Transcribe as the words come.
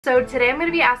So today I'm going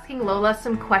to be asking Lola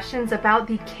some questions about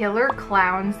the killer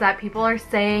clowns that people are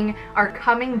saying are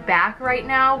coming back right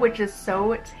now, which is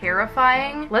so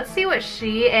terrifying. Let's see what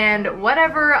she and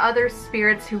whatever other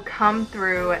spirits who come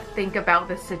through think about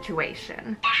this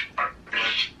situation.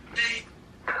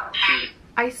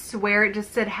 I swear it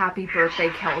just said happy birthday,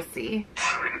 Kelsey.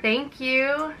 Thank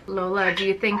you. Lola, do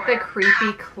you think the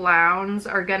creepy clowns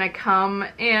are gonna come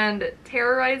and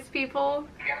terrorize people?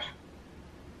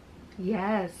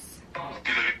 Yes.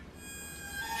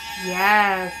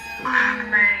 Yes.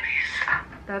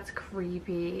 That's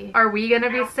creepy. Are we gonna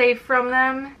be safe from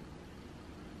them?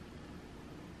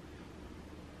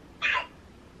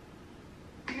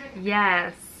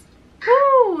 Yes.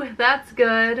 Woo, that's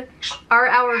good. Are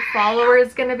our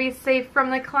followers gonna be safe from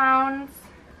the clowns?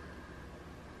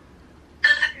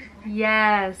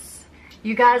 Yes.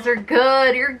 You guys are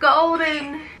good. You're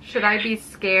golden. Should I be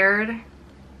scared?